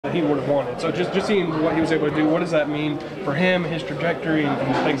that he would have wanted. So just seeing what he was able to do, what does that mean for him, his trajectory,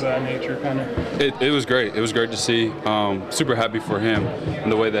 and things of that nature, kind of? It was great. It was great to see. Super happy for him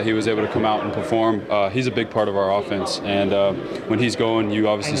and the way that he was able to come out and perform. He's a big part of our offense, and when he's going, you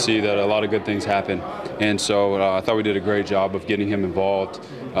obviously see that a lot of good things happen. And so I thought we did a great job of getting him involved,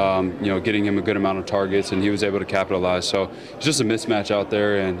 getting him a good amount of targets, and he was able to capitalize. So it's just a mismatch out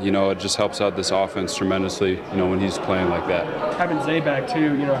there, and it just helps out this offense tremendously. When he's playing like that. Having Zay back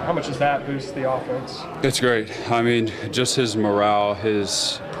too, how much does that boost the offense? It's great. I mean, just his morale,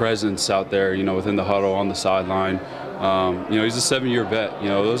 his presence out there, within the huddle, on the sideline. He's a 7-year vet.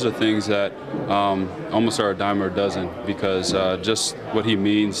 Those are things that almost are a dime or a dozen, because just what he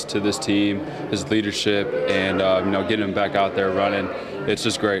means to this team, his leadership, and getting him back out there running, it's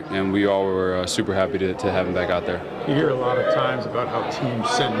just great. And we all were super happy to have him back out there. You hear a lot of times about how teams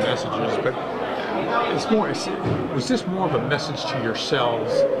send messages, but was this more of a message to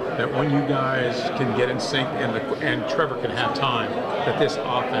yourselves that when you guys can get in sync and Trevor can have time, that this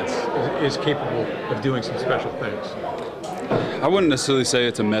offense is capable of doing some special things? I wouldn't necessarily say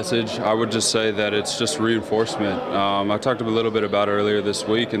it's a message. I would just say that it's just reinforcement. I talked a little bit about it earlier this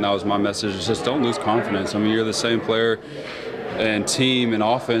week, and that was my message. It's just don't lose confidence. I mean, you're the same player and team and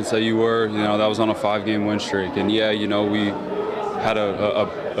offense that you were, that was on a 5-game win streak. And yeah, we had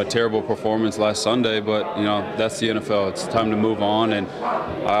a terrible performance last Sunday, but that's the NFL. It's time to move on. And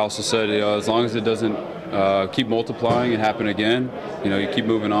I also said, as long as it doesn't keep multiplying and happen again, you keep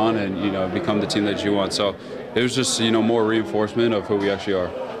moving on and become the team that you want. So it was just more reinforcement of who we actually are.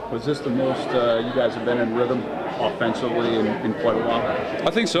 Was this the most you guys have been in rhythm offensively in quite a while?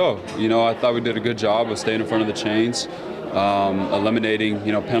 I think so. I thought we did a good job of staying in front of the chains, eliminating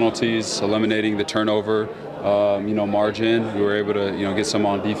penalties, eliminating the turnover margin. We were able to get some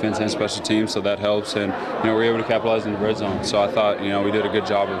on defense and special teams, so that helps, and we were able to capitalize in the red zone. So I thought we did a good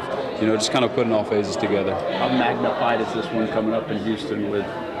job of just kind of putting all phases together. How magnified is this one coming up in Houston with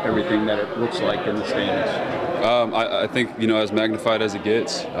everything that it looks like in the stands? I think as magnified as it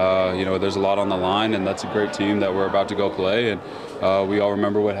gets. There's a lot on the line, and that's a great team that we're about to go play. And we all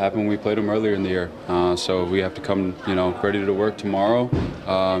remember what happened when we played them earlier in the year. So we have to come ready to work tomorrow.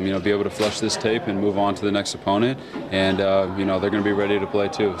 Be able to flush this tape and move on to the next opponent. And they're going to be ready to play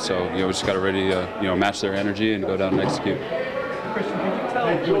too. So we just got to ready to match their energy and go down and execute. Christian, can you tell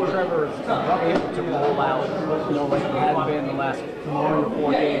when Trevor is able to roll out, like he has been the last 1 or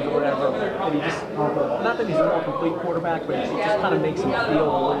 4 games or whatever, and he just, not that he's a more complete quarterback, but it just kind of makes him feel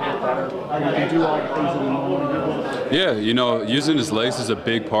a little bit better, and he can do all the things that he normally does? Yeah, using his legs is a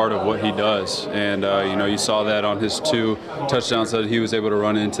big part of what he does, and you saw that on his 2 touchdowns that he was able to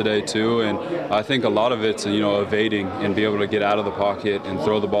run in today too, and I think a lot of it's evading and be able to get out of the pocket and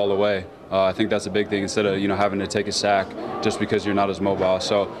throw the ball away. I think that's a big thing, instead of having to take a sack just because you're not as mobile.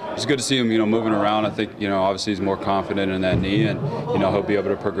 So it's good to see him moving around. I think obviously he's more confident in that knee, and he'll be able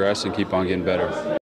to progress and keep on getting better.